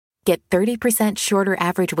Get 30% shorter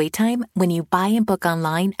average wait time when you buy and book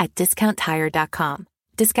online at discounttire.com.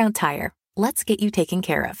 Discount Tire. Let's get you taken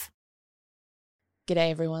care of.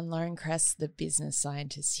 G'day everyone, Lauren Kress, the business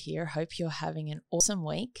scientist here. Hope you're having an awesome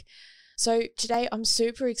week. So today I'm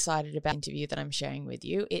super excited about the interview that I'm sharing with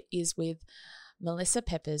you. It is with Melissa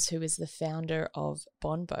Pepers, who is the founder of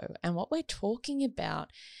Bonbo. And what we're talking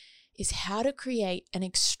about is how to create an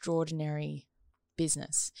extraordinary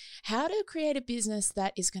business, how to create a business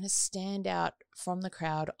that is going to stand out from the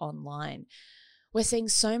crowd online. We're seeing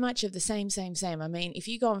so much of the same. I mean, if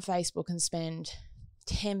you go on Facebook and spend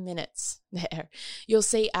 10 minutes there, you'll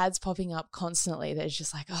see ads popping up constantly. There's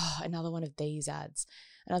just like, oh, another one of these ads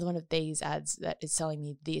that is selling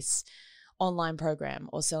me this online program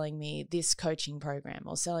or selling me this coaching program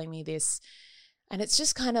or selling me this. And it's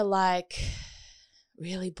just kind of like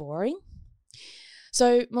really boring.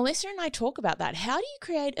 So Melissa and I talk about that. How do you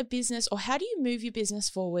create a business, or how do you move your business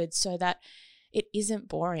forward so that it isn't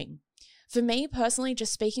boring? For me personally,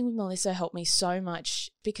 just speaking with Melissa helped me so much,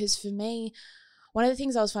 because for me, one of the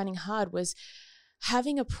things I was finding hard was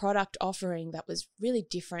having a product offering that was really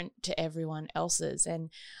different to everyone else's.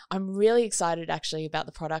 And I'm really excited actually about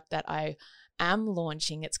the product that I am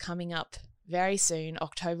launching. It's coming up very soon,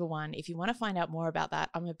 October 1. If you want to find out more about that,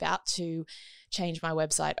 I'm about to change my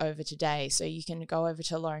website over today. So you can go over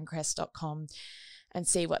to laurenkress.com and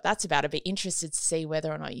see what that's about. I'd be interested to see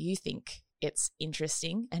whether or not you think it's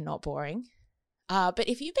interesting and not boring. But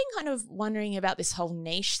if you've been kind of wondering about this whole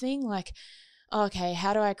niche thing, like, okay,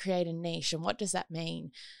 how do I create a niche and what does that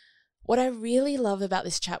mean? What I really love about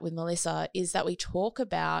this chat with Melissa is that we talk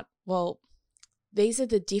about, well, these are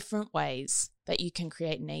the different ways that you can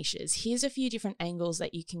create niches. Here's a few different angles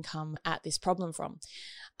that you can come at this problem from.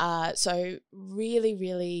 So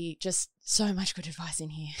really just so much good advice in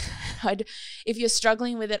here. If you're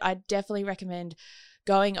struggling with it, I definitely recommend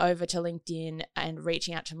going over to LinkedIn and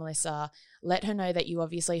reaching out to Melissa. Let her know that you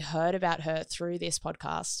obviously heard about her through this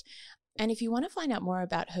podcast. And if you want to find out more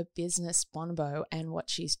about her business, Bonbo, and what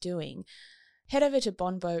she's doing, head over to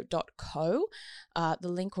bonbo.co. The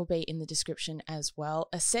link will be in the description as well.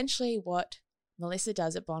 Essentially, what Melissa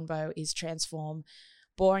does at Bonbo is transform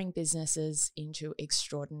boring businesses into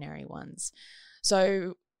extraordinary ones.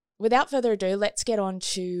 So without further ado, let's get on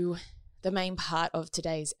to the main part of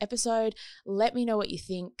today's episode. Let me know what you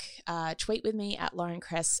think. Tweet with me at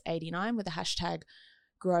LaurenKress89 with the hashtag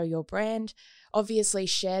 #GrowYourBrand. Obviously,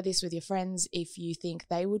 share this with your friends if you think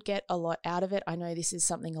they would get a lot out of it. I know this is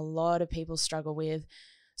something a lot of people struggle with.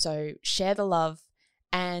 So share the love.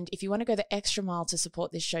 And if you want to go the extra mile to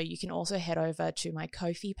support this show, you can also head over to my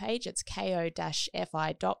Ko-fi page. It's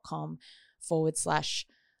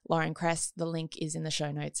ko-fi.com/Lauren Kress. The link is in the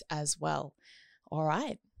show notes as well. All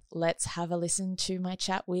right, let's have a listen to my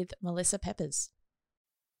chat with Melissa Pepers.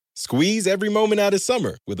 Squeeze every moment out of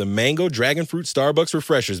summer with a mango dragon fruit Starbucks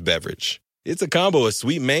Refreshers beverage. It's a combo of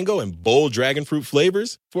sweet mango and bold dragon fruit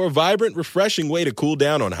flavors for a vibrant, refreshing way to cool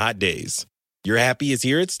down on hot days. Your happy is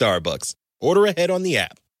here at Starbucks. Order ahead on the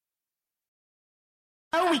app.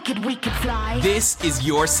 Oh, we could fly. This is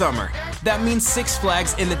your summer. That means Six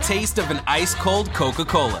Flags and the taste of an ice-cold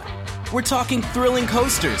Coca-Cola. We're talking thrilling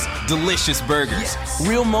coasters, delicious burgers,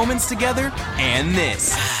 real moments together, and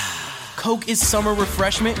this. Coke is summer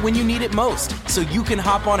refreshment when you need it most, so you can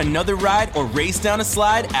hop on another ride or race down a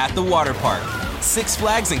slide at the water park. Six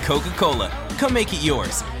Flags and Coca-Cola. Come make it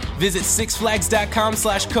yours. Visit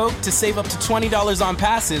sixflags.com/Coke to save up to $20 on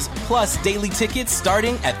passes, plus daily tickets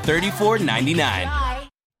starting at $34.99.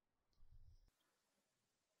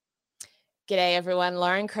 G'day everyone,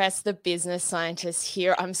 Lauren Kress, the business scientist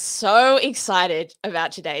here. I'm so excited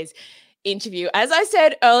about today's interview. As I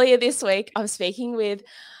said earlier this week, I'm speaking with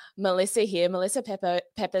Melissa here, Melissa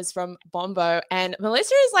Pepers from Bonbo. And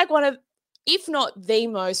Melissa is like one of the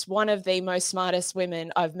most smartest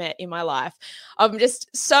women I've met in my life. I'm just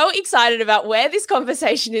so excited about where this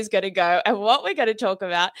conversation is going to go and what we're going to talk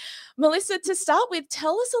about. Melissa, to start with,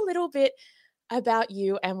 tell us a little bit about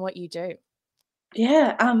you and what you do.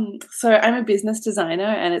 Yeah, so I'm a business designer,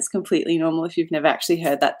 and it's completely normal if you've never actually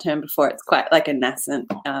heard that term before. It's quite like a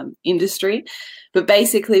nascent industry. But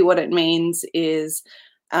basically what it means is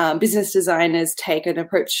business designers take an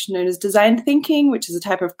approach known as design thinking, which is a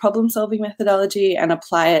type of problem-solving methodology, and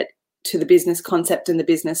apply it to the business concept and the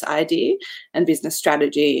business idea and business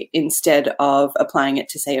strategy instead of applying it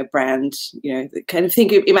to, say, a brand.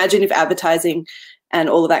 Imagine if advertising and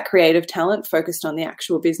all of that creative talent focused on the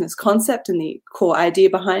actual business concept and the core idea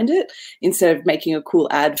behind it. Instead of making a cool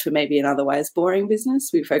ad for maybe an otherwise boring business,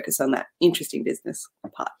 we focus on that interesting business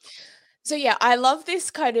part. So yeah, I love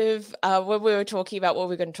this kind of when we were talking about what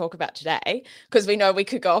we're going to talk about today, because we know we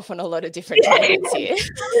could go off on a lot of different tangents here.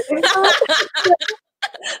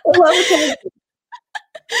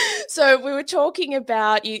 So we were talking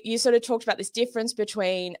about, you sort of talked about this difference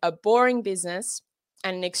between a boring business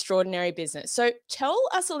and an extraordinary business. So tell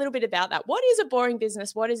us a little bit about that. What is a boring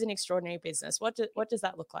business? What is an extraordinary business? What does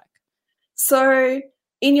that look like? So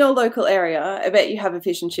in your local area, I bet you have a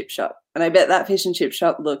fish and chip shop. And I bet that fish and chip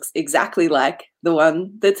shop looks exactly like the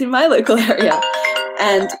one that's in my local area.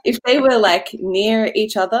 And if they were like near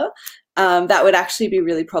each other, that would actually be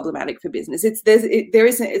really problematic for business.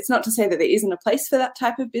 It's not to say that there isn't a place for that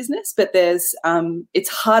type of business, but it's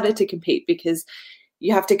harder to compete because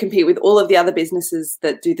you have to compete with all of the other businesses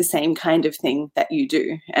that do the same kind of thing that you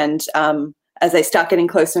do. And as they start getting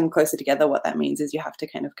closer and closer together, what that means is you have to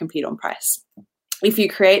kind of compete on price. If you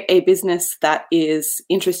create a business that is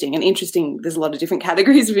interesting, and interesting, there's a lot of different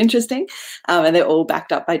categories of interesting, and they're all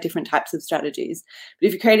backed up by different types of strategies. But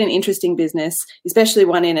if you create an interesting business, especially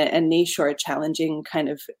one in a niche or a challenging kind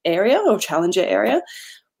of area or challenger area,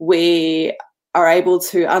 we are able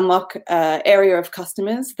to unlock an area of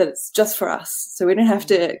customers that it's just for us. So we don't have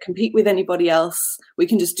to compete with anybody else. We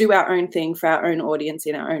can just do our own thing for our own audience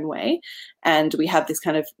in our own way. And we have this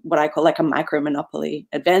kind of what I call like a micro monopoly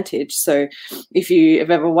advantage. So if you have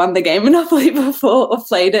ever won the game Monopoly before or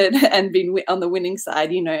played it and been on the winning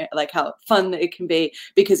side, you know, like how fun it can be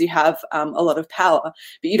because you have a lot of power.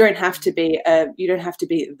 But you don't have to be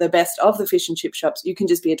the best of the fish and chip shops. You can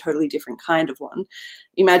just be a totally different kind of one.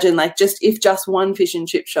 Imagine like just one fish and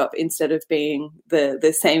chip shop instead of being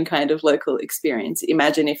the same kind of local experience.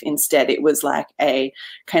 Imagine if instead it was like a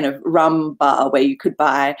kind of rum bar where you could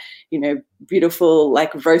buy, you know, beautiful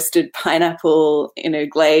like roasted pineapple, you know,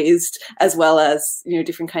 glazed, as well as, you know,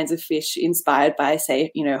 different kinds of fish inspired by,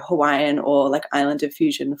 say, you know, Hawaiian or like Islander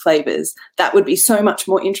fusion flavors. That would be so much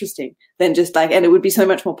more interesting than just like, and it would be so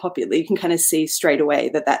much more popular. You can kind of see straight away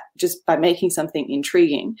that just by making something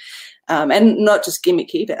intriguing, and not just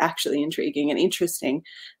gimmicky, but actually intriguing and interesting,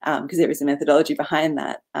 because there is a methodology behind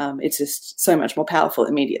that. It's just so much more powerful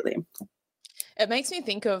immediately. It makes me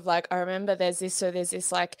think of like, I remember there's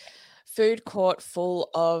this like food court full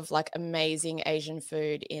of like amazing Asian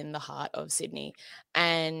food in the heart of Sydney,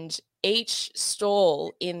 and each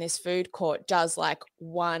stall in this food court does like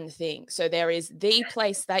one thing. So there is the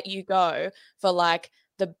place that you go for like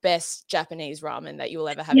the best Japanese ramen that you will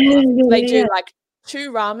ever have in your life. They do like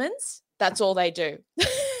 2 ramens. That's all they do.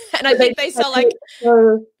 And I think they sell like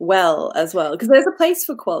so well as well, because there's a place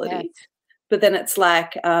for quality. Yes. But then it's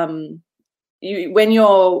like when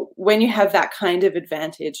you have that kind of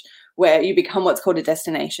advantage where you become what's called a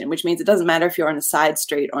destination, which means it doesn't matter if you're on a side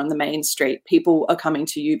street or on the main street, people are coming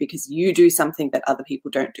to you because you do something that other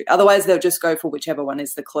people don't do. Otherwise, they'll just go for whichever one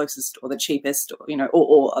is the closest or the cheapest, or, you know, or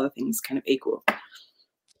all other things kind of equal.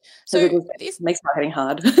 So this makes marketing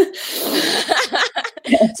hard.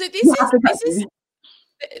 So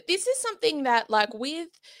this is something that like with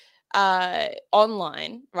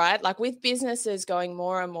online, right? Like with businesses going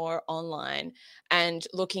more and more online and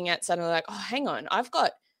looking at suddenly like, oh, hang on,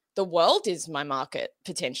 the world is my market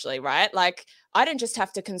potentially, right? Like I don't just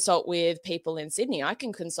have to consult with people in Sydney. I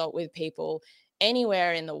can consult with people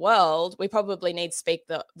anywhere in the world. We probably need to speak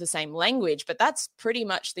the same language, but that's pretty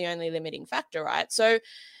much the only limiting factor, right? So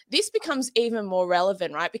this becomes even more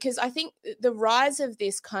relevant, right? Because I think the rise of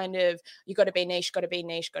this kind of, you got to be niche, got to be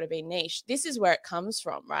niche, got to be niche. This is where it comes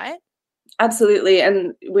from, right? Absolutely.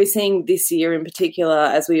 And we're seeing this year in particular,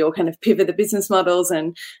 as we all kind of pivot the business models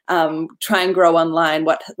and try and grow online,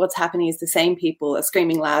 what's happening is the same people are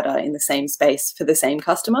screaming louder in the same space for the same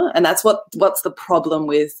customer. And that's what's the problem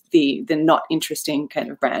with the not interesting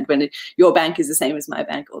kind of brand. When your bank is the same as my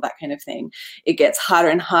bank or that kind of thing, it gets harder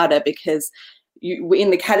and harder because in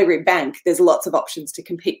the category bank, there's lots of options to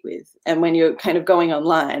compete with. And when you're kind of going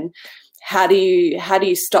online, how do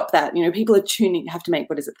you stop that? You know, people are have to make,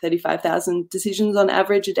 35,000 decisions on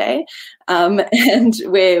average a day. And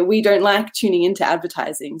where we don't like tuning into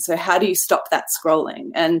advertising. So how do you stop that scrolling?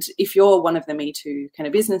 And if you're one of the Me Too kind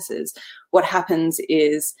of businesses, what happens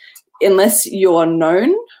is, unless you're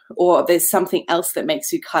known or there's something else that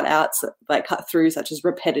makes you cut through, such as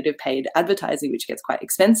repetitive paid advertising, which gets quite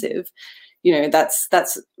expensive, you know,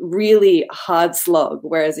 that's really hard slog.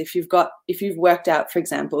 Whereas if you've worked out, for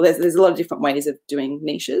example, there's a lot of different ways of doing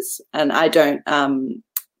niches, and I don't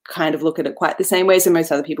kind of look at it quite the same way. So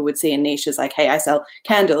most other people would see a niche as like, hey, I sell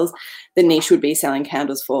candles. The niche would be selling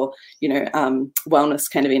candles for, you know, wellness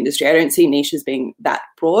kind of industry. I don't see niches being that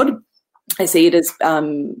broad. I see it as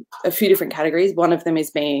a few different categories. One of them is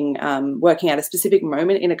being working at a specific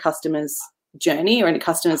moment in a customer's journey or in a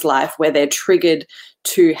customer's life where they're triggered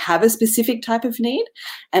to have a specific type of need,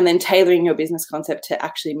 and then tailoring your business concept to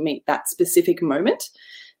actually meet that specific moment.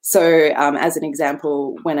 So as an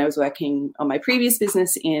example, when I was working on my previous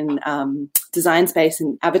business in design space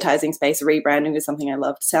and advertising space, rebranding was something I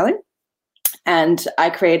loved selling. And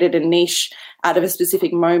I created a niche out of a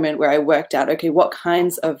specific moment where I worked out, okay, what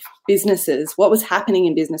kinds of businesses, what was happening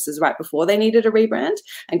in businesses right before they needed a rebrand,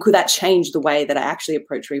 and could that change the way that I actually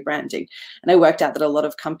approach rebranding? And I worked out that a lot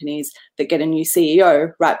of companies that get a new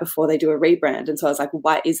CEO right before they do a rebrand. And so I was like, well,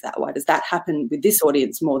 why is that? Why does that happen with this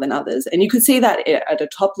audience more than others? And you could see that at a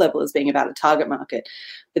top level as being about a target market.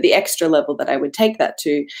 But the extra level that I would take that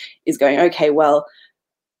to is going, okay, well,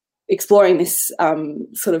 exploring this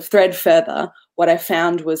sort of thread further, what I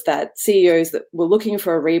found was that CEOs that were looking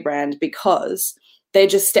for a rebrand because they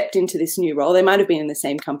just stepped into this new role. They might have been in the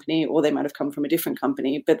same company or they might have come from a different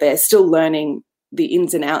company, but they're still learning the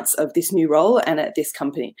ins and outs of this new role and at this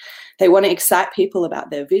company. They want to excite people about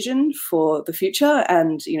their vision for the future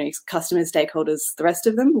and, you know, customers, stakeholders, the rest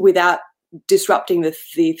of them, without disrupting the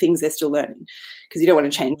things they're still learning, because you don't want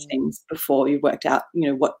to change things before you've worked out, you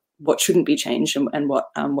know, what shouldn't be changed and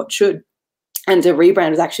what should. And a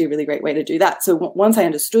rebrand was actually a really great way to do that. So once I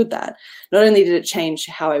understood that, not only did it change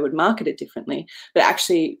how I would market it differently, but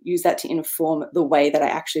actually use that to inform the way that I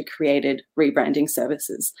actually created rebranding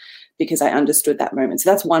services, because I understood that moment.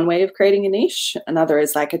 So that's one way of creating a niche. Another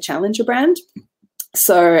is like a challenger brand.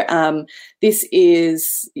 So this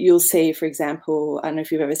is, you'll see, for example, I don't know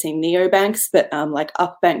if you've ever seen neobanks, but like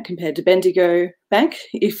Upbank compared to Bendigo Bank.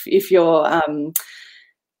 If you're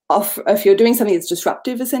doing something that's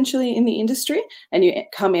disruptive essentially in the industry and you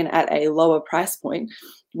come in at a lower price point,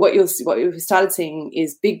 what you've started seeing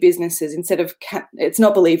is big businesses, instead of, it's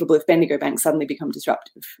not believable if Bendigo Bank suddenly become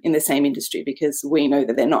disruptive in the same industry, because we know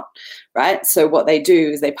that they're not, right? So what they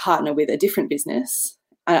do is they partner with a different business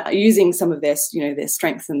using some of their, you know, their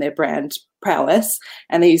strengths and their brand prowess,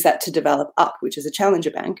 and they use that to develop Up, which is a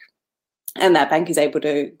challenger bank. And that bank is able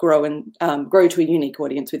to grow and grow to a unique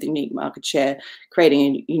audience with a unique market share,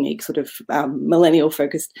 creating a unique sort of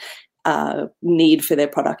millennial-focused need for their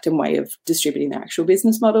product and way of distributing their actual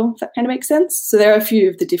business model. If that kind of makes sense. So there are a few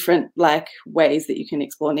of the different like ways that you can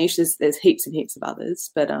explore niches. There's heaps and heaps of others,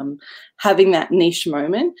 but having that niche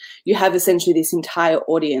moment, you have essentially this entire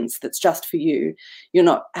audience that's just for you. You're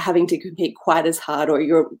not having to compete quite as hard, or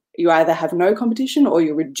you either have no competition or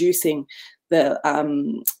you're reducing the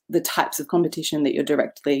types of competition that you're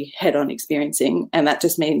directly head-on experiencing. And that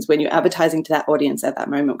just means when you're advertising to that audience at that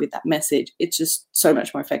moment with that message, it's just so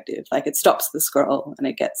much more effective. Like it stops the scroll and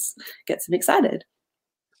it gets them excited.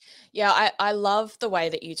 Yeah, I love the way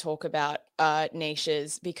that you talk about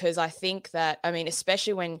niches, because I think that, I mean,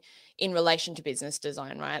 especially when in relation to business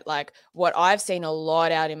design, right? Like what I've seen a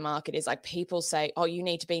lot out in market is like people say, oh, you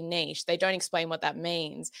need to be niche. They don't explain what that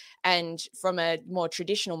means. And from a more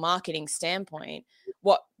traditional marketing standpoint,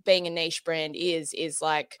 what being a niche brand is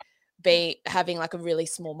like having like a really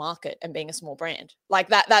small market and being a small brand. Like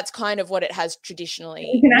that's kind of what it has traditionally.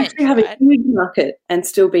 You can actually have a huge market and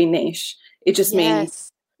still be niche. It just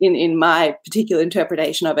means, in my particular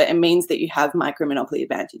interpretation of it, it means that you have micro-monopoly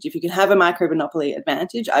advantage. If you can have a micro-monopoly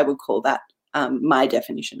advantage, I would call that my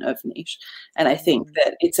definition of niche. And I think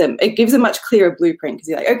that it gives a much clearer blueprint, because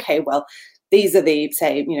you're like, okay, well, these are the,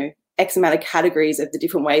 say, you know, X amount of categories of the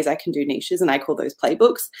different ways I can do niches, and I call those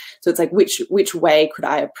playbooks. So it's like, which way could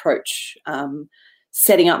I approach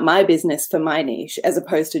setting up my business for my niche, as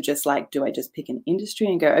opposed to just like, do I just pick an industry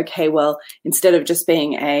and go, okay, well, instead of just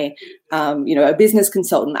being a business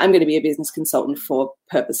consultant, I'm going to be a business consultant for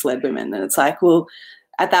purpose-led women. And it's like, well,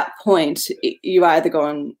 at that point, you either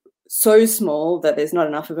gone so small that there's not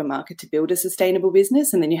enough of a market to build a sustainable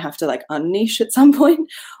business, and then you have to like unniche at some point,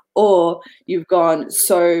 or you've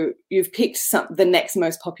picked the next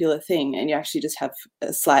most popular thing and you actually just have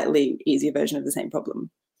a slightly easier version of the same problem.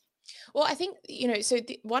 Well, I think, you know, so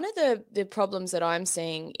one of the problems that I'm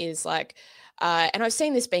seeing is like, and I've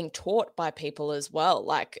seen this being taught by people as well,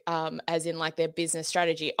 like as in like their business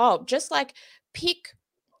strategy. Oh, just like pick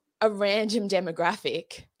a random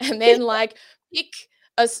demographic and then like pick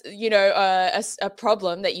a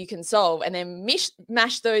problem that you can solve, and then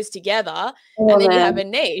mash those together, and then you have a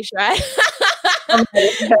niche, right?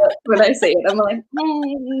 When I say it, I'm like,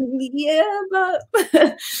 yeah, but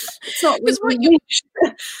it's not really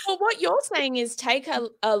what you're saying is take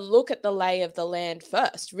a look at the lay of the land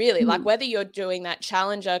first, really, like whether you're doing that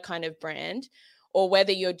challenger kind of brand or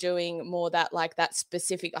whether you're doing more that like that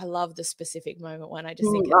specific. I love the specific moment when I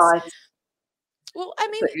just think it's well, I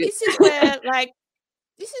mean, this is where like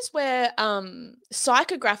this is where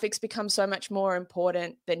psychographics become so much more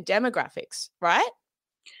important than demographics, right?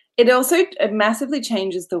 It also massively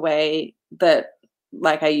changes the way that,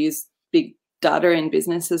 like, I use big data in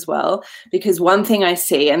business as well, because one thing I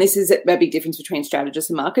see, and this is a big difference between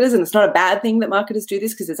strategists and marketers, and it's not a bad thing that marketers do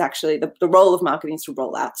this, because it's actually the role of marketing is to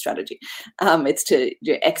roll out strategy. It's to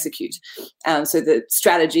execute. So the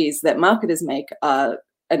strategies that marketers make are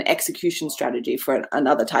an execution strategy for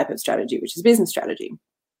another type of strategy, which is business strategy.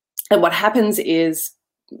 And what happens is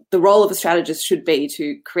the role of a strategist should be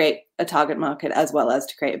to create a target market as well as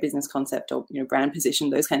to create a business concept or brand position,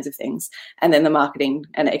 those kinds of things. And then the marketing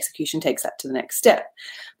and execution takes that to the next step.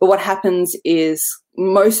 But what happens is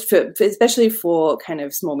especially for kind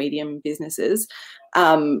of small, medium businesses,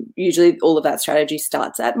 usually all of that strategy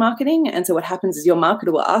starts at marketing. And so what happens is your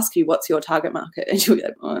marketer will ask you, what's your target market? And you'll be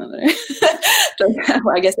like, oh, I don't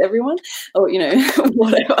know. I guess everyone, or,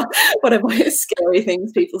 whatever scary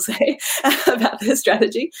things people say about their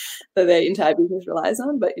strategy that their entire business relies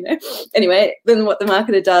on. But, anyway, then what the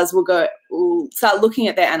marketer does will start looking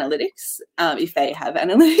at their analytics, if they have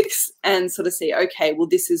analytics, and sort of see, okay, well,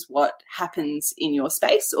 this is what happens in your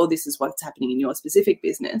space, or this is what's happening in your specific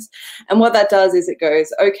business. And what that does is it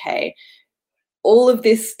goes, okay, all of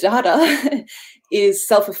this data is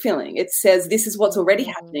self-fulfilling. It says this is what's already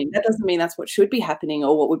happening. That doesn't mean that's what should be happening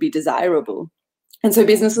or what would be desirable. And so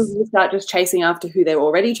businesses will start just chasing after who they're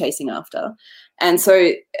already chasing after. And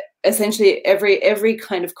so essentially every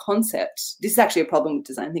kind of concept, this is actually a problem with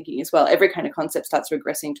design thinking as well, every kind of concept starts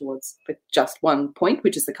regressing towards just one point,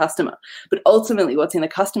 which is the customer. But ultimately what's in the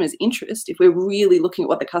customer's interest, if we're really looking at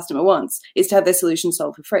what the customer wants, is to have their solution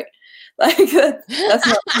solved for free. Like that's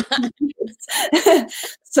not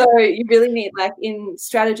So you really need, like in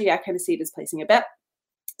strategy, I kind of see it as placing a bet.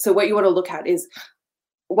 So what you want to look at is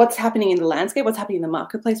what's happening in the landscape, what's happening in the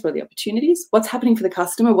marketplace, what are the opportunities, what's happening for the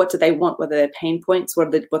customer, what do they want, what are their pain points,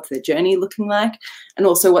 what's their journey looking like, and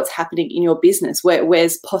also what's happening in your business,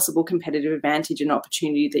 where's possible competitive advantage and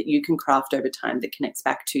opportunity that you can craft over time that connects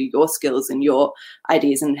back to your skills and your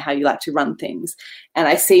ideas and how you like to run things. And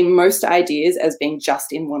I see most ideas as being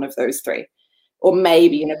just in one of those three, or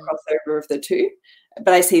maybe in a crossover of the two.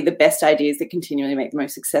 But I see the best ideas that continually make the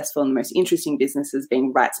most successful and the most interesting businesses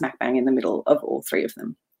being right smack bang in the middle of all three of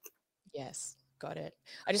them. Yes, got it.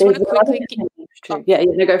 I just want to quickly...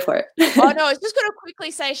 go for it. Oh, no, I was just going to quickly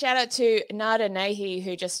say shout out to Nada Nahi,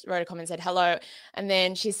 who just wrote a comment and said hello. And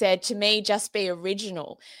then she said, to me, just be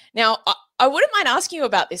original. Now, I wouldn't mind asking you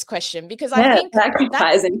about this question because I think that actually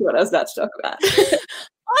ties into what I was about to talk about.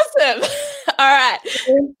 Awesome. All right.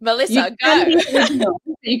 Melissa, go.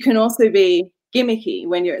 You can also be gimmicky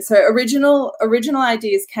when you're original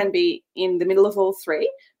ideas can be in the middle of all three,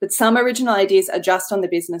 but some original ideas are just on the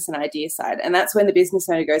business and idea side. And that's when the business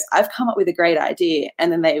owner goes, I've come up with a great idea. And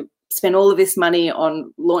then they spend all of this money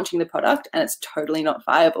on launching the product and it's totally not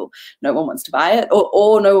viable. No one wants to buy it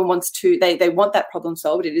or no one wants to, they want that problem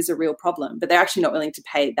solved. It is a real problem, but they're actually not willing to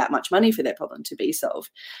pay that much money for their problem to be solved.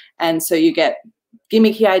 And so you get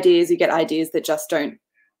gimmicky ideas, you get ideas that just don't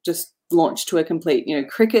just launch to a complete,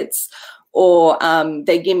 crickets, or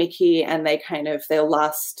they're gimmicky and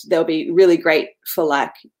they'll be really great for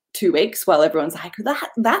like 2 weeks while everyone's like,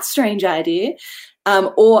 that's strange idea.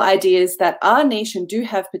 Or ideas that are niche and do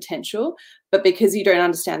have potential, but because you don't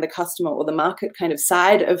understand the customer or the market kind of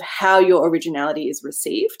side of how your originality is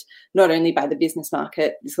received, not only by the business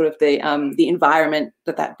market, sort of the environment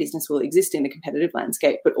that business will exist in, the competitive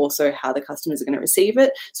landscape, but also how the customers are going to receive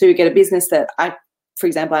it. So you get a business that for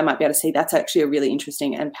example, I might be able to say that's actually a really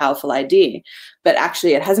interesting and powerful idea, but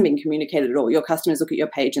actually it hasn't been communicated at all. Your customers look at your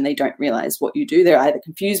page and they don't realize what you do. They're either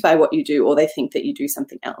confused by what you do or they think that you do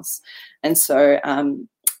something else. And so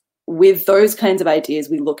with those kinds of ideas,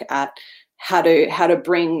 we look at how to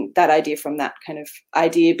bring that idea from that kind of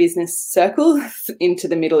idea business circle into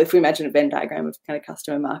the middle. If we imagine a Venn diagram of kind of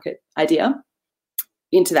customer market idea,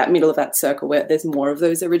 into that middle of that circle where there's more of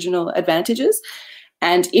those original advantages.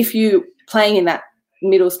 And if you playing in that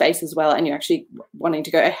middle space as well and you're actually wanting to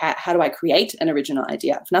go, how do I create an original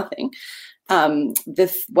idea out of nothing?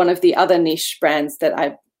 One of the other niche brands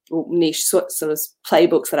that niche sort of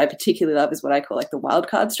playbooks that I particularly love is what I call like the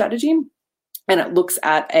wildcard strategy. And it looks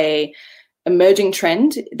at a emerging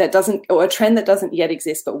trend a trend that doesn't yet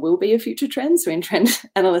exist but will be a future trend. So in trend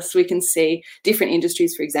analysts, we can see different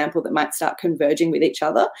industries, for example, that might start converging with each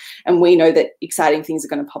other. And we know that exciting things are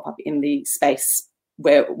going to pop up in the space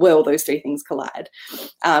where all those three things collide.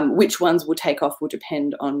 Which ones will take off will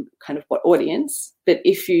depend on kind of what audience. But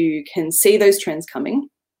if you can see those trends coming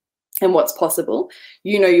and what's possible,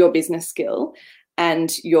 your business skill,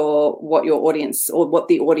 and what your audience or what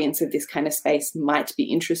the audience of this kind of space might be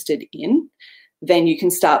interested in, then you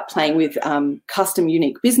can start playing with custom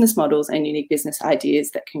unique business models and unique business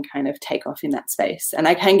ideas that can kind of take off in that space. And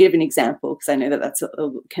I can give an example because I know that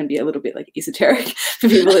can be a little bit like esoteric for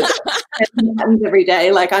people that happens every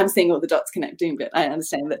day. Like I'm seeing all the dots connecting, but I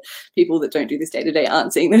understand that people that don't do this day to day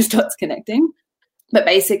aren't seeing those dots connecting. But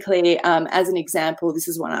basically, as an example, this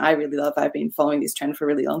is one I really love. I've been following this trend for a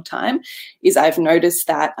really long time, is I've noticed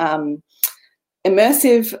that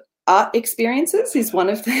immersive art experiences is one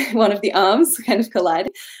of the arms kind of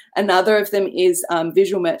colliding. Another of them is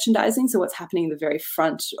visual merchandising. So what's happening in the very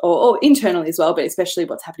front or internally as well, but especially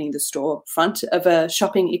what's happening in the store front of a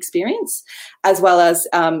shopping experience, as well as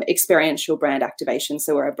experiential brand activation.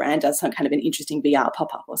 So where a brand does some kind of an interesting VR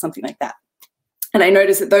pop-up or something like that. And I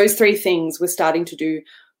noticed that those three things were starting to do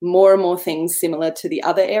more and more things similar to the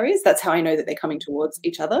other areas. That's how I know that they're coming towards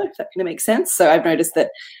each other, if that kind of makes sense. So I've noticed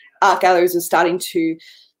that art galleries were starting to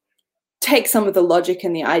take some of the logic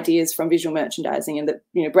and the ideas from visual merchandising, and that,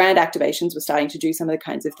 you know, brand activations were starting to do some of the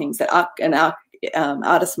kinds of things that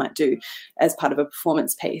artists might do as part of a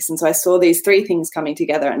performance piece. And so I saw these three things coming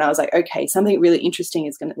together, and I was like, okay, something really interesting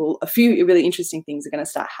is a few really interesting things are going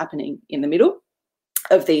to start happening in the middle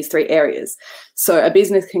of these three areas. So a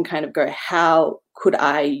business can kind of go, how could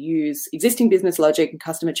I use existing business logic and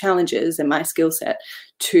customer challenges and my skill set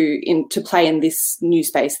to play in this new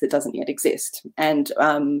space that doesn't yet exist? And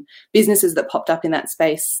businesses that popped up in that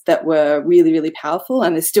space that were really, really powerful,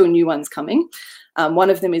 and there's still new ones coming. One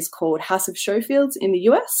of them is called House of Showfields in the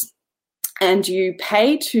US, and you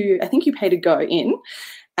pay to go in,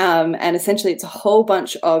 and essentially it's a whole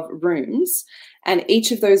bunch of rooms, and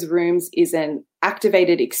each of those rooms is an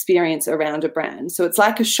activated experience around a brand. So it's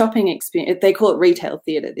like a shopping experience. They call it retail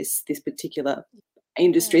theatre, this particular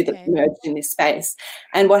industry that emerged in this space.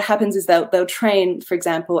 And what happens is they'll train, for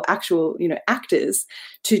example, actual, you know, actors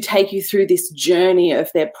to take you through this journey of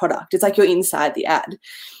their product. It's like you're inside the ad.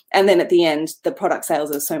 And then at the end, the product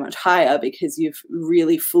sales are so much higher because you've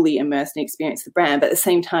really fully immersed and experienced the brand. But at the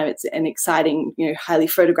same time, it's an exciting, you know, highly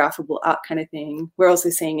photographable art kind of thing. We're also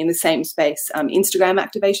seeing in the same space Instagram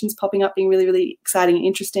activations popping up, being really, really exciting and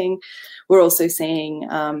interesting. We're also seeing,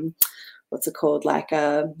 what's it called, like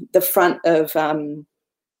the front of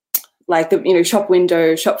like the, you know, shop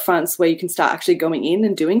window, shop fronts, where you can start actually going in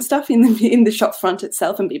and doing stuff in the shop front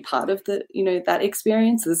itself and be part of the, you know, that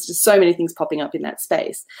experience. There's just so many things popping up in that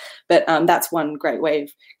space. But that's one great way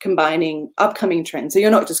of combining upcoming trends. So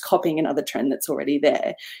you're not just copying another trend that's already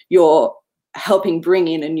there. You're helping bring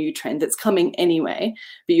in a new trend that's coming anyway,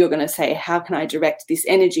 but you're going to say, how can I direct this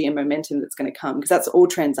energy and momentum that's going to come? Because that's all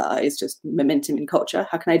trends are, is just momentum in culture.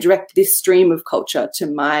 How can I direct this stream of culture to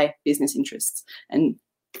my business interests? And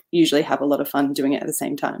usually have a lot of fun doing it at the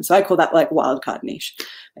same time. So I call that like wildcard niche,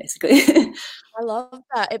 basically. I love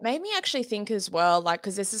that. It made me actually think as well, like,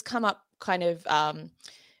 because this has come up kind of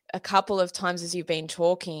a couple of times as you've been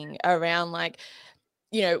talking around, like,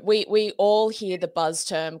 you know, we all hear the buzz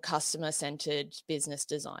term customer-centered business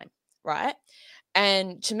design, right?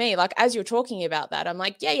 And to me, like, as you're talking about that, I'm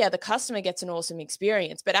like, yeah, the customer gets an awesome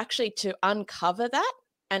experience, but actually to uncover that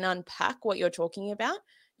and unpack what you're talking about,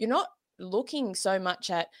 you're not looking so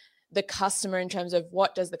much at the customer in terms of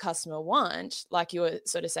what does the customer want, like you were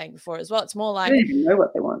sort of saying before as well. It's more like, I don't even know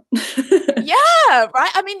what they want. yeah,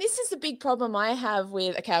 right. I mean, this is the big problem I have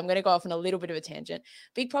with, okay, I'm going to go off on a little bit of a tangent.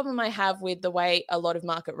 Big problem I have with the way a lot of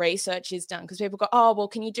market research is done, because people go, oh, well,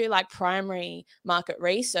 can you do like primary market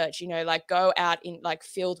research, you know, like go out in like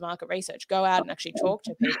field market research, go out and actually talk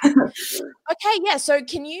to people. Okay, yeah. So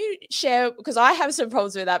can you share, because I have some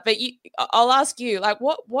problems with that, but I'll ask you, like,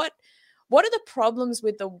 what are the problems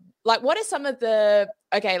with what are some of the,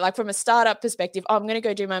 okay, like from a startup perspective, I'm going to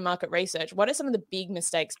go do my market research. What are some of the big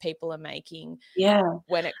mistakes people are making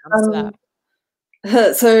when it comes to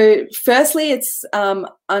that? So firstly, it's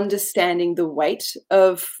understanding the weight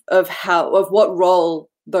of what role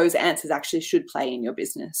those answers actually should play in your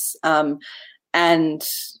business. And,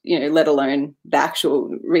 you know, let alone the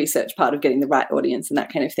actual research part of getting the right audience and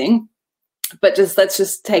that kind of thing. But let's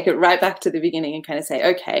just take it right back to the beginning and kind of say,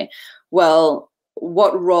 okay, well,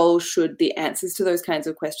 what role should the answers to those kinds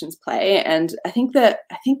of questions play? And I think the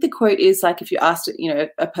quote is like, if you asked, you know,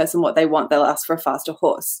 a person what they want, they'll ask for a faster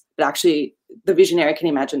horse, but actually the visionary can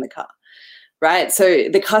imagine the car, right? So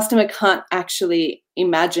the customer can't actually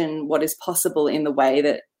imagine what is possible in the way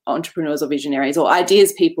that entrepreneurs or visionaries or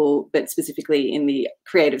ideas people, but specifically in the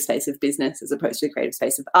creative space of business as opposed to the creative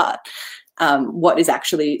space of art, what is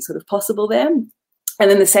actually sort of possible there. And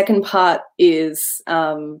then the second part is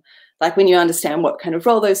Like when you understand what kind of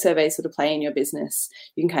role those surveys sort of play in your business,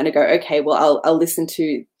 you can kind of go, okay, well, I'll listen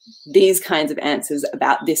to these kinds of answers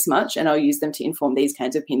about this much, and I'll use them to inform these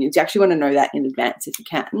kinds of opinions. You actually want to know that in advance if you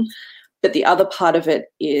can. But the other part of it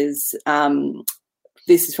is,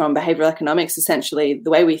 this is from behavioral economics, essentially the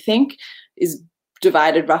way we think is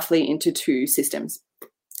divided roughly into two systems.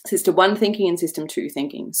 System 1 thinking and system 2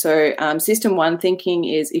 thinking. So system 1 thinking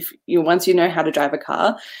is once you know how to drive a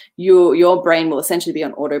car, your brain will essentially be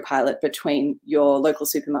on autopilot between your local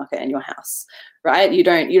supermarket and your house, right? You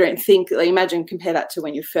don't think. Like, imagine, compare that to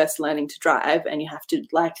when you're first learning to drive and you have to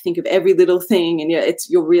like think of every little thing, and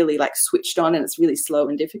you're really like switched on, and it's really slow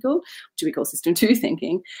and difficult, which we call system 2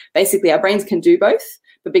 thinking. Basically, our brains can do both.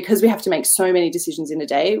 But because we have to make so many decisions in a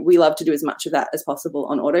day, we love to do as much of that as possible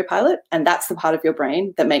on autopilot. And that's the part of your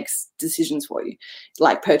brain that makes decisions for you,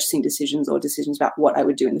 like purchasing decisions or decisions about what I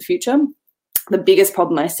would do in the future. The biggest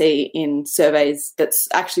problem I see in surveys that's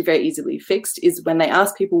actually very easily fixed is when they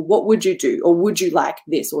ask people, what would you do? Or would you like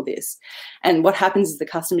this or this? And what happens is the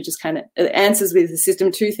customer just kind of answers with the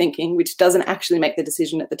system 2 thinking, which doesn't actually make the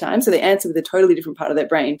decision at the time. So they answer with a totally different part of their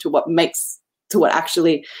brain to what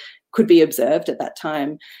actually could be observed at that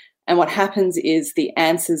time. And what happens is the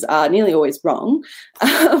answers are nearly always wrong,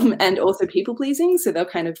 and also people pleasing. So they'll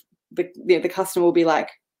kind of, the customer will be like,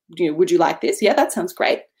 would you like this? Yeah, that sounds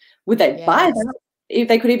great. Would they buy that? If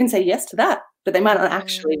they could even say yes to that, but they might not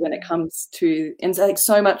actually when it comes to, and so like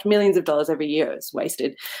so much, millions of dollars every year is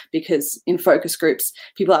wasted because in focus groups,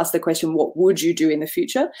 people ask the question, what would you do in the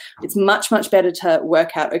future? It's much, much better to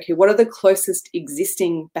work out, okay, what are the closest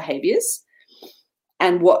existing behaviors?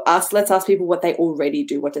 And let's ask people what they already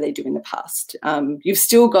do. What do they do in the past? You've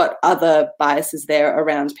still got other biases there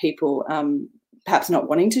around people perhaps not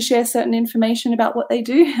wanting to share certain information about what they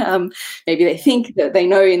do. Maybe they think that they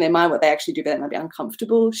know in their mind what they actually do, but they might be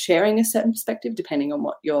uncomfortable sharing a certain perspective, depending on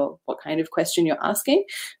what kind of question you're asking.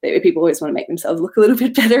 People always want to make themselves look a little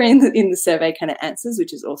bit better in the survey kind of answers,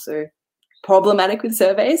 which is also problematic with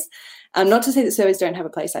surveys. Not to say that surveys don't have a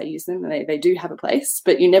place. I use them, and they do have a place,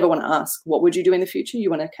 but you never want to ask, what would you do in the future? You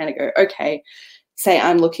want to kind of go, okay, say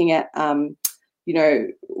I'm looking at,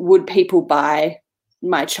 would people buy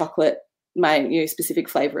my chocolate, my specific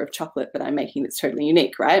flavor of chocolate that I'm making that's totally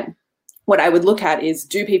unique, right? What I would look at is,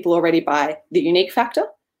 do people already buy the unique factor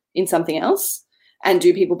in something else? And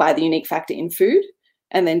do people buy the unique factor in food?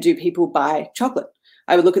 And then do people buy chocolate?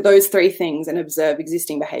 I would look at those three things and observe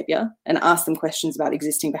existing behavior and ask them questions about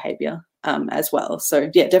existing behavior as well. So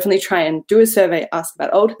yeah, definitely try and do a survey, ask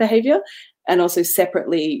about old behavior, and also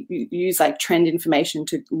separately use like trend information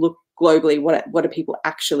to look globally, what do people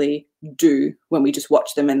actually do when we just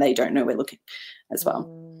watch them and they don't know we're looking as well.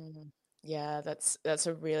 Yeah, that's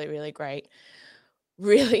a really, really great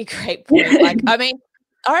point. Like, I mean,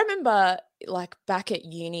 I remember like back at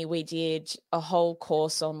uni, we did a whole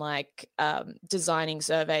course on like designing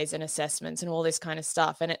surveys and assessments and all this kind of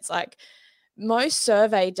stuff. And it's like most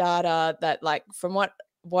survey data that, like, from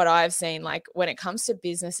what I've seen, like when it comes to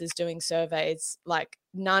businesses doing surveys, like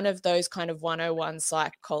none of those kind of 101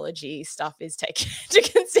 psychology stuff is taken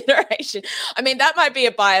into consideration. I mean, that might be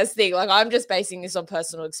a biased thing. Like, I'm just basing this on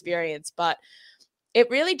personal experience, but it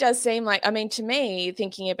really does seem like, I mean, to me,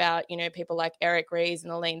 thinking about, people like Eric Ries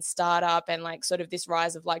and the Lean Startup and like sort of this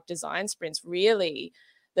rise of like design sprints, really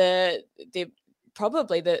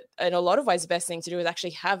probably in a lot of ways, the best thing to do is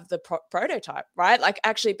actually have the prototype, right? Like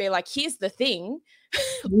actually be like, here's the thing.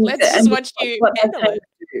 Let's just watch you handle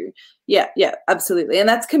it. Yeah, absolutely. And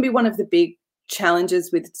that can be one of the big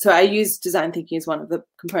challenges so I use design thinking as one of the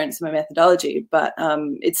components of my methodology, but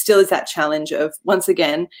it still is that challenge of, once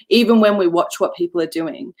again, even when we watch what people are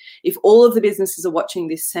doing, if all of the businesses are watching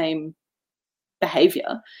this same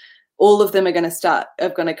behavior, all of them are going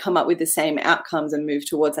to come up with the same outcomes and move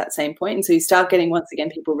towards that same point. And so you start getting, once again,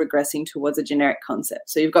 people regressing towards a generic concept.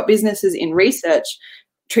 So you've got businesses in research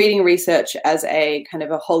treating research as a kind of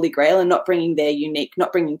a holy grail and not bringing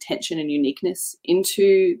tension and uniqueness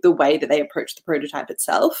into the way that they approach the prototype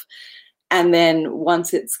itself. And then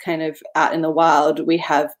once it's kind of out in the wild, we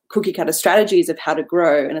have cookie cutter strategies of how to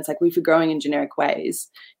grow. And it's like, if you're growing in generic ways,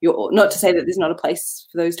 not to say that there's not a place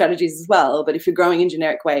for those strategies as well, but if you're growing in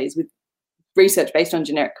generic ways with research based on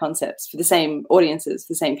generic concepts for the same audiences,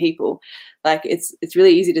 for the same people, like it's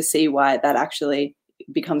really easy to see why that actually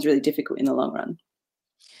becomes really difficult in the long run.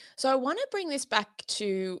 So I want to bring this back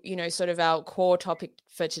to, sort of our core topic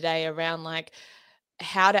for today around like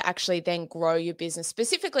how to actually then grow your business,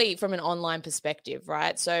 specifically from an online perspective,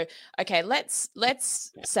 right? So, okay, let's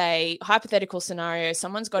say hypothetical scenario,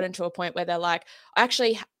 someone's gotten to a point where they're like, I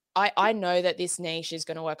actually I know that this niche is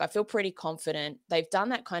going to work. I feel pretty confident. They've done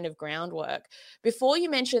that kind of groundwork. Before you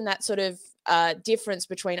mentioned that sort of difference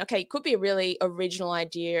between, okay, it could be a really original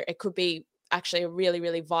idea. It could be actually a really,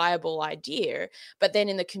 really viable idea. But then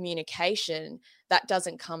in the communication, that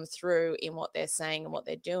doesn't come through in what they're saying and what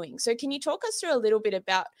they're doing. So can you talk us through a little bit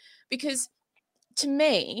about, because to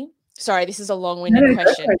me, sorry, this is a long-winded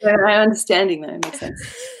question. I'm understanding that. Makes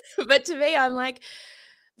sense. But to me, I'm like,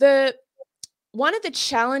 one of the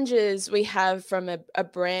challenges we have from a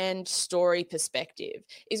brand story perspective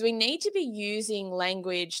is we need to be using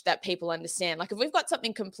language that people understand. Like if we've got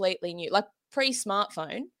something completely new, like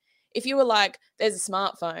pre-smartphone, if you were like, there's a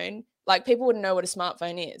smartphone, like people wouldn't know what a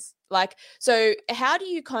smartphone is. Like, so how do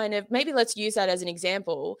you kind of, maybe let's use that as an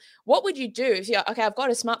example. What would you do if you're, okay, I've got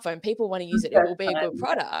a smartphone, people want to use it, it will be a good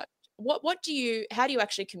product. How do you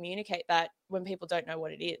actually communicate that when people don't know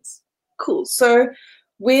what it is? Cool. So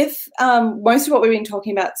with most of what we've been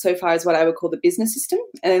talking about so far is what I would call the business system.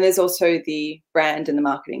 And then there's also the brand and the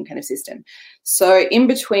marketing kind of system. So in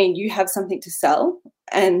between, you have something to sell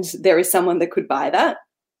and there is someone that could buy that.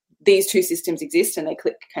 These two systems exist and they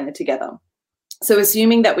click kind of together. So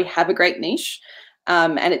assuming that we have a great niche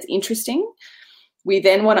and it's interesting, we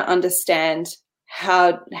then want to understand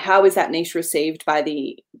how is that niche received by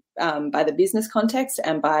the business context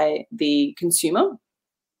and by the consumer.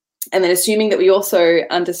 And then assuming that we also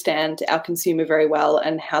understand our consumer very well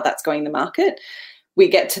and how that's going to market, we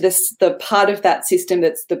get to the part of that system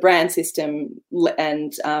that's the brand system,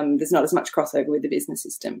 and there's not as much crossover with the business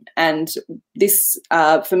system. And this,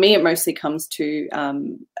 for me, it mostly comes to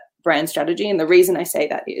brand strategy. And the reason I say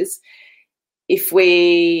that is, if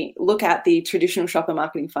we look at the traditional shopper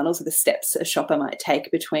marketing funnels, or the steps a shopper might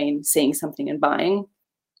take between seeing something and buying,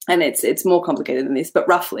 and it's more complicated than this, but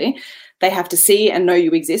roughly, they have to see and know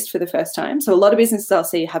you exist for the first time. So a lot of businesses I'll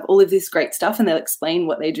see have all of this great stuff and they'll explain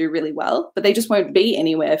what they do really well, but they just won't be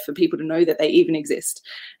anywhere for people to know that they even exist.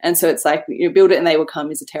 And so it's like, build it and they will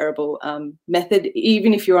come is a terrible method.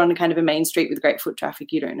 Even if you're on kind of a main street with great foot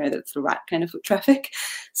traffic, you don't know that it's the right kind of foot traffic.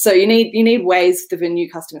 So you need ways for the new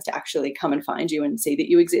customers to actually come and find you and see that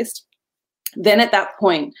you exist. Then at that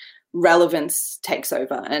point, relevance takes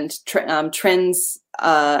over, and trends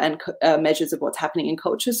and measures of what's happening in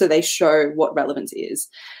culture. So they show what relevance is.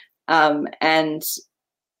 And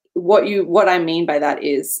what I mean by that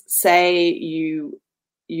is, say you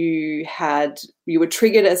were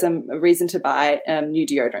triggered as a reason to buy new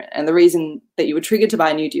deodorant, and the reason that you were triggered to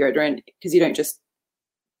buy new deodorant, because you don't just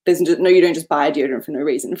buy a deodorant for no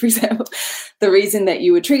reason. For example, the reason that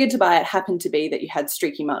you were triggered to buy it happened to be that you had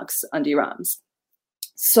streaky marks under your arms.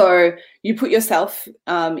 So you put yourself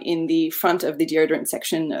in the front of the deodorant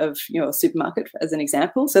section of your supermarket, as an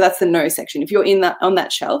example. So that's the no section. If you're on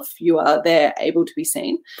that shelf, you are there able to be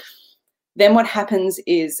seen. Then what happens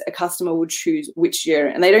is a customer would choose which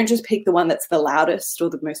deodorant, and they don't just pick the one that's the loudest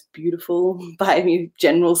or the most beautiful by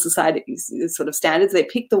general society's sort of standards. They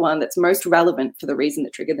pick the one that's most relevant for the reason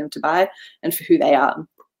that triggered them to buy and for who they are.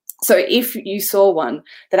 So if you saw one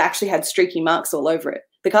that actually had streaky marks all over it,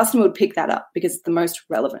 the customer would pick that up because it's the most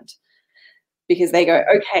relevant. Because they go,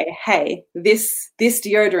 okay, hey, this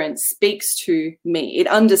deodorant speaks to me. It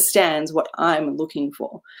understands what I'm looking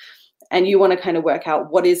for. And you want to kind of work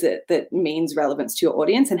out what is it that means relevance to your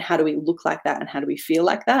audience, and how do we look like that, and how do we feel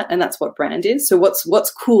like that? And that's what brand is. So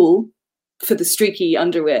what's cool for the streaky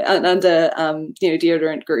underwear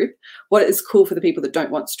deodorant group? What is cool for the people that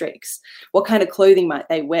don't want streaks? What kind of clothing might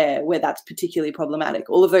they wear where that's particularly problematic?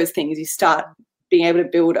 All of those things, you start being able to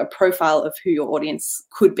build a profile of who your audience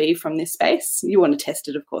could be from this space. You want to test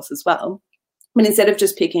it, of course, as well. But instead of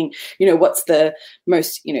just picking, what's the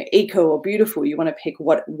most, eco or beautiful, you want to pick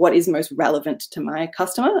what is most relevant to my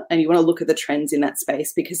customer. And you want to look at the trends in that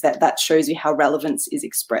space, because that shows you how relevance is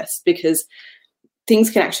expressed, because things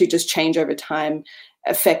can actually just change over time,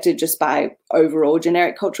 affected just by overall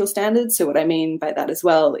generic cultural standards. So what I mean by that as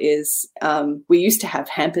well is we used to have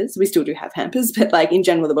hampers. We still do have hampers, but like in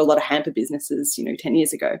general, there were a lot of hamper businesses, 10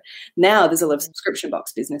 years ago. Now there's a lot of subscription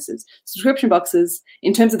box businesses. Subscription boxes,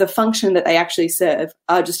 in terms of the function that they actually serve,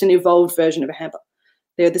 are just an evolved version of a hamper.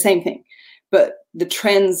 They're the same thing. But the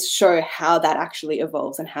trends show how that actually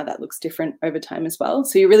evolves and how that looks different over time as well.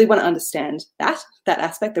 So you really want to understand that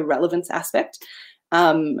aspect, the relevance aspect.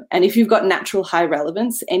 And if you've got natural high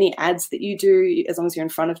relevance, any ads that you do, as long as you're in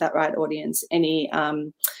front of that right audience, any,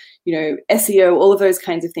 SEO, all of those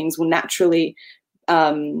kinds of things will naturally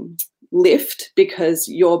lift because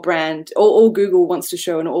your brand, all Google wants to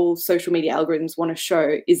show and all social media algorithms want to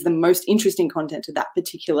show is the most interesting content to that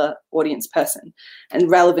particular audience person. And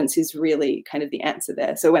relevance is really kind of the answer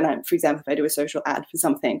there. So when for example, if I do a social ad for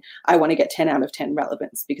something, I want to get 10 out of 10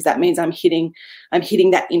 relevance, because that means I'm hitting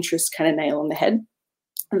that interest kind of nail on the head.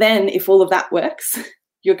 Then if all of that works,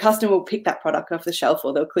 your customer will pick that product off the shelf,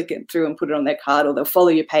 or they'll click it through and put it on their cart, or they'll follow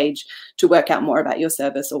your page to work out more about your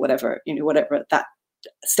service, or whatever that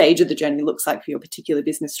stage of the journey looks like for your particular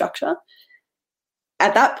business structure.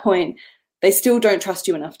 At that point, they still don't trust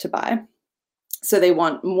you enough to buy. So they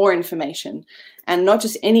want more information, and not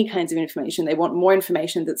just any kinds of information. They want more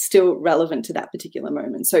information that's still relevant to that particular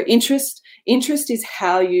moment. So interest is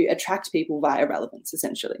how you attract people via relevance,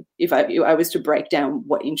 essentially. If I was to break down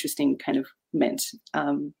what interesting kind of meant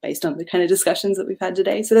based on the kind of discussions that we've had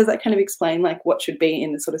today. So does that kind of explain like what should be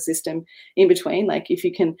in the sort of system in between? Like if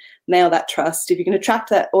you can nail that trust, if you can attract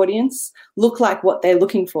that audience, look like what they're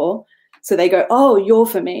looking for, so they go, oh, you're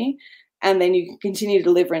for me. And then you can continue to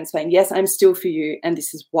deliver and saying, yes, I'm still for you, and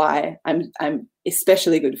this is why I'm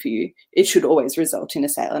especially good for you. It should always result in a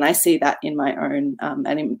sale. And I see that in my own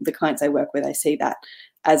and in the clients I work with, I see that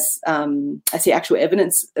as I see actual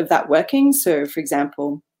evidence of that working. So, for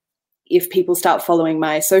example, if people start following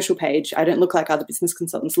my social page, I don't look like other business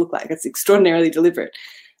consultants look like. It's extraordinarily deliberate.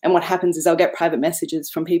 And what happens is I'll get private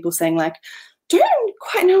messages from people saying like, don't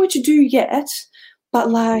quite know what you do yet, but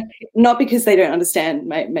like, not because they don't understand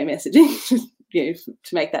my messaging, to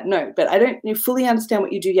make that note, but I don't fully understand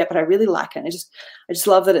what you do yet, but I really like it. I just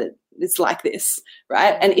love that it's like this,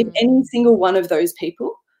 right? And if any single one of those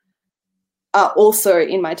people are also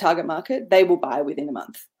in my target market, they will buy within a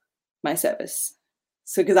month my service.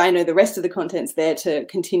 So because I know the rest of the content's there to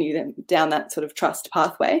continue them down that sort of trust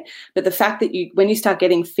pathway. But the fact that when you start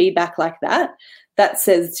getting feedback like that, that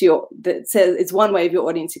says it's one way of your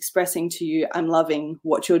audience expressing to you, I'm loving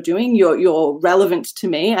what you're doing. You're relevant to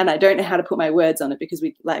me, and I don't know how to put my words on it because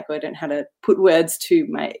I don't know how to put words to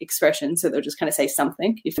my expression. So they'll just kind of say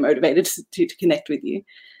something if they're motivated to connect with you.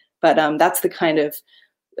 But that's kind of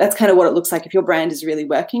what it looks like. If your brand is really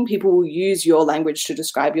working, people will use your language to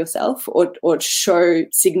describe yourself or show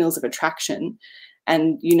signals of attraction,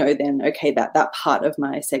 and then okay, that part of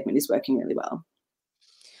my segment is working really well.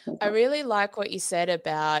 I really like what you said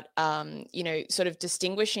about, sort of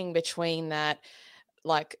distinguishing between that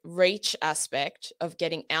like reach aspect of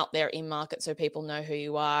getting out there in market so people know who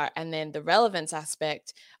you are, and then the relevance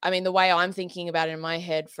aspect. I mean, the way I'm thinking about it in my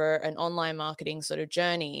head for an online marketing sort of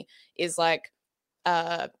journey is actually,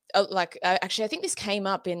 I think this came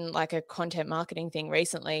up in like a content marketing thing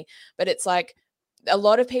recently, but it's like a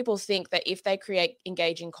lot of people think that if they create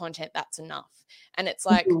engaging content, that's enough. And it's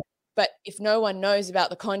like, but if no one knows about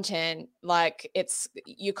the content, like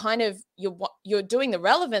you're doing the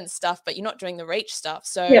relevant stuff, but you're not doing the reach stuff.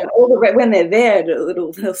 So yeah, when they're there,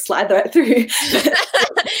 they'll slide right through.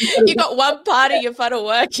 You got one part of your funnel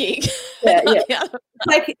working. Yeah.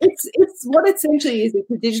 Like it's what it essentially is. It's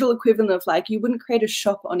the digital equivalent of like you wouldn't create a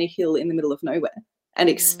shop on a hill in the middle of nowhere and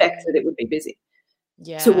expect that it would be busy.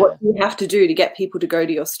 Yeah. So what you have to do to get people to go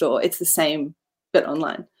to your store, it's the same but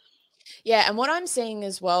online. Yeah, and what I'm seeing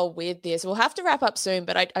as well with this, we'll have to wrap up soon,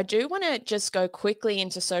 but I do want to just go quickly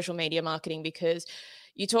into social media marketing, because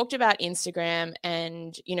you talked about Instagram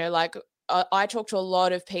and, I talk to a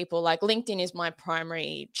lot of people. Like LinkedIn is my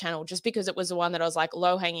primary channel just because it was the one that I was like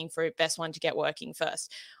low hanging fruit, best one to get working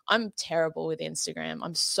first. I'm terrible with Instagram.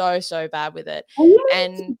 I'm so bad with it.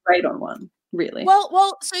 And great on one. Really?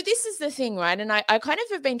 Well, so this is the thing, right? And I kind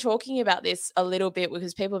of have been talking about this a little bit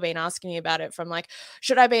because people have been asking me about it, from like,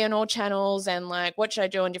 should I be on all channels, and like, what should I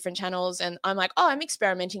do on different channels? And I'm like, oh, I'm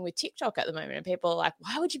experimenting with TikTok at the moment. And people are like,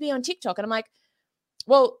 why would you be on TikTok? And I'm like,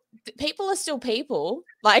 well, people are still people.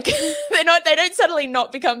 Like they don't suddenly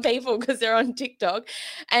not become people because they're on TikTok.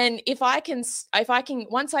 And if I can,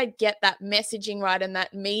 once I get that messaging right and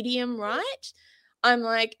that medium right, I'm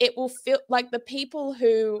like, it will feel like the people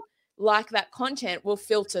who like that content will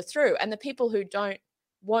filter through, and the people who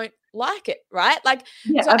won't like it, right? Like,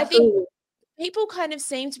 yeah, so absolutely. I think people kind of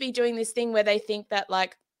seem to be doing this thing where they think that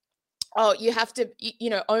like, oh, you have to,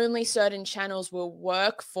 only certain channels will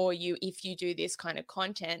work for you if you do this kind of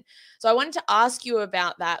content. So I wanted to ask you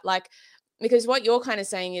about that, like, because what you're kind of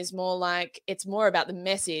saying is more like, it's more about the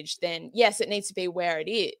message than, yes, it needs to be where it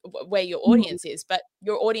is, where your audience is, but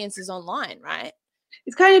your audience is online, right?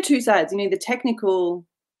 It's kind of two sides, the technical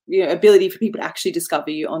ability for people to actually discover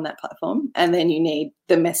you on that platform. And then you need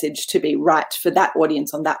the message to be right for that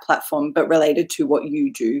audience on that platform, but related to what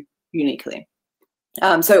you do uniquely.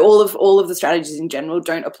 So all of the strategies in general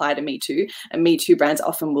don't apply to Me Too, and Me Too brands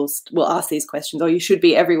often will ask these questions, or you should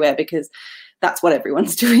be everywhere because that's what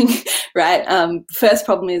everyone's doing, right? First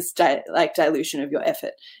problem is dilution of your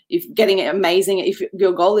effort. If getting it amazing, if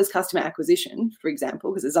your goal is customer acquisition, for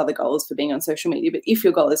example, because there's other goals for being on social media, but if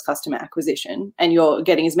your goal is customer acquisition and you're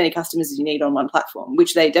getting as many customers as you need on one platform,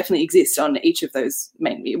 which they definitely exist on each of those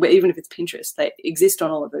mainly, even if it's Pinterest, they exist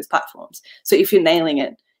on all of those platforms. So if you're nailing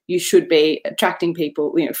it, you should be attracting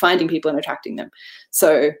people, finding people and attracting them.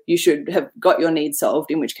 So you should have got your needs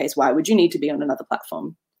solved, in which case, why would you need to be on another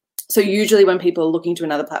platform? So usually when people are looking to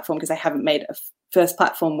another platform because they haven't made a first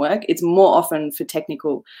platform work, it's more often for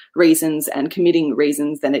technical reasons and committing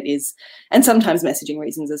reasons than it is, and sometimes messaging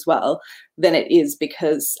reasons as well, than it is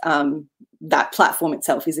because that platform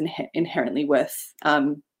itself is inherently worth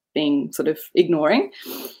being sort of ignoring.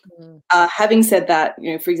 Having said that,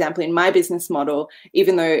 for example, in my business model,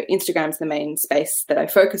 even though Instagram's the main space that I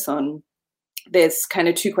focus on, there's kind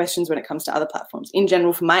of two questions when it comes to other platforms. In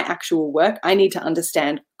general, for my actual work, I need to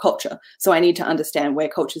understand culture. So I need to understand where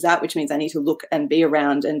culture's at, which means I need to look and be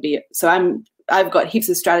around and be. So I've got heaps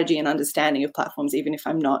of strategy and understanding of platforms, even if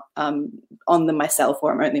I'm not on them myself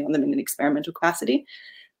or I'm only on them in an experimental capacity.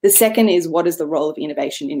 The second is, what is the role of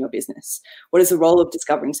innovation in your business? What is the role of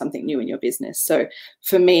discovering something new in your business? So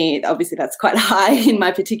for me, obviously that's quite high in my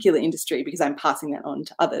particular industry because I'm passing that on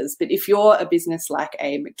to others. But if you're a business like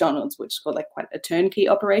a McDonald's, which is called like quite a turnkey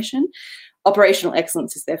operation, operational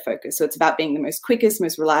excellence is their focus. So it's about being the most quickest,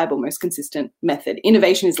 most reliable, most consistent method.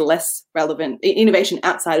 Innovation is less relevant. Innovation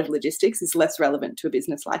outside of logistics is less relevant to a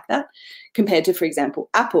business like that compared to, for example,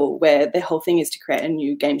 Apple, where the whole thing is to create a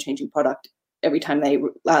new game-changing product every time they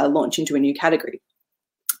launch into a new category.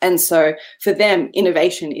 And so for them,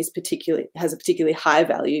 innovation has a particularly high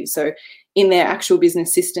value. So in their actual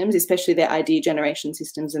business systems, especially their idea generation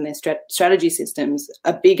systems and their strategy systems,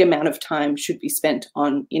 a big amount of time should be spent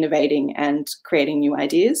on innovating and creating new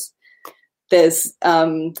ideas. There's a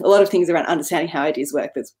lot of things around understanding how ideas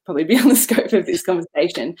work that's probably beyond the scope of this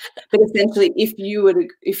conversation. But essentially, if you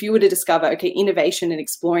were to discover, okay, innovation and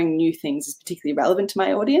exploring new things is particularly relevant to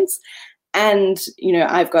my audience, and,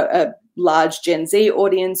 I've got a large Gen Z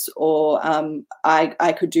audience, or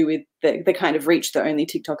I could do with the kind of reach that only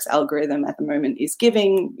TikTok's algorithm at the moment is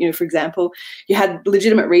giving. For example, you had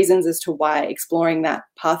legitimate reasons as to why exploring that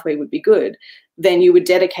pathway would be good, then you would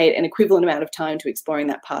dedicate an equivalent amount of time to exploring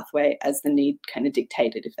that pathway as the need kind of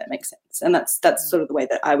dictated, if that makes sense. And that's sort of the way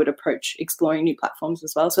that I would approach exploring new platforms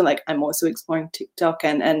as well. So like I'm also exploring TikTok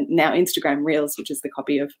and now Instagram Reels, which is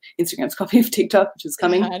Instagram's copy of TikTok, which is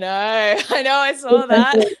coming. I know, I saw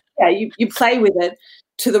that. Yeah, you play with it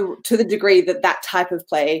to the degree that type of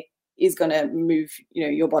play is going to move,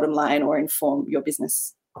 your bottom line or inform your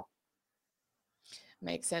business.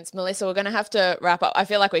 Makes sense. Melissa, we're going to have to wrap up. I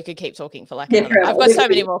feel like we could keep talking for another. I've got so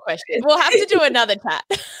many more questions. We'll have to do another chat.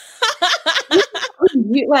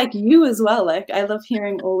 You as well. I love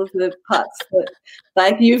hearing all of the parts,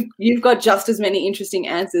 but you've got just as many interesting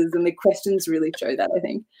answers, and the questions really show that, I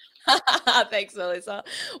think. Thanks, Melissa.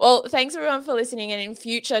 Well, thanks everyone for listening. And in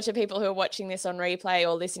future, to people who are watching this on replay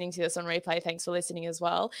or listening to this on replay, thanks for listening as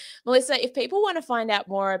well. Melissa, if people want to find out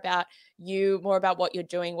more about you, more about what you're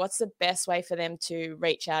doing, what's the best way for them to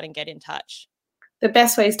reach out and get in touch? The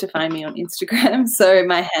best way is to find me on Instagram. So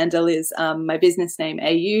my handle is my business name,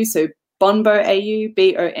 AU. So Bonbo AU,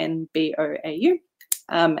 BONBO AU.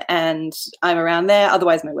 And I'm around there.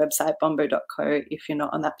 Otherwise, my website, bonbo.co, if you're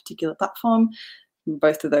not on that particular platform.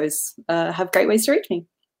 Both of those have great ways to reach me.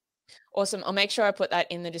 Awesome. I'll make sure I put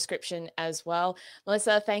that in the description as well.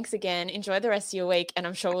 Melissa, thanks again. Enjoy the rest of your week, and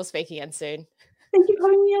I'm sure we'll speak again soon. Thank you for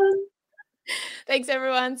having me on. Thanks,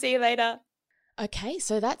 everyone. See you later. Okay,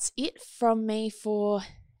 so that's it from me for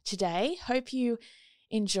today. Hope you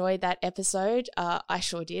enjoyed that episode. I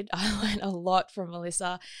sure did. I learned a lot from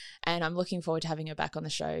Melissa, and I'm looking forward to having her back on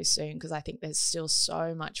the show soon because I think there's still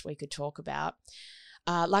so much we could talk about.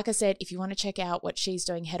 Like I said, if you want to check out what she's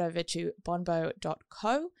doing, head over to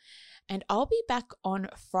bonbo.co. And I'll be back on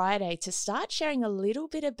Friday to start sharing a little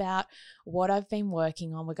bit about what I've been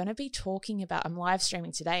working on. We're going to be talking about, I'm live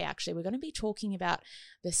streaming today actually, we're going to be talking about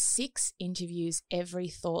the 6 interviews every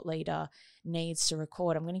thought leader needs to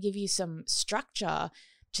record. I'm going to give you some structure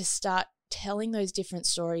to start telling those different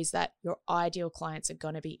stories that your ideal clients are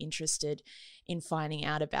going to be interested in finding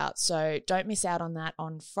out about. So don't miss out on that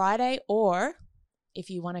on Friday, or if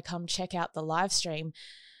you want to come check out the live stream,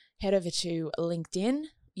 head over to LinkedIn.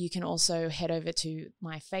 You can also head over to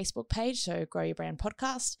my Facebook page, so Grow Your Brand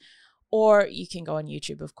Podcast, or you can go on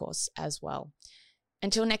YouTube, of course, as well.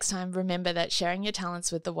 Until next time, remember that sharing your talents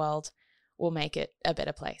with the world will make it a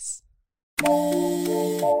better place.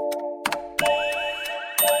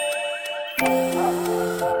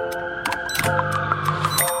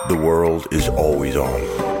 world is always on.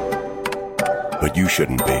 But you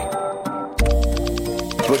shouldn't be.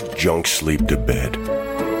 Put junk sleep to bed.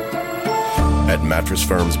 At Mattress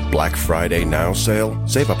Firm's Black Friday Now sale,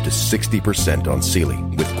 save up to 60% on Sealy,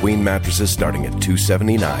 with queen mattresses starting at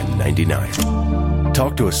 $279.99.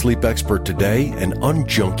 Talk to a sleep expert today and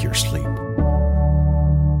unjunk your sleep.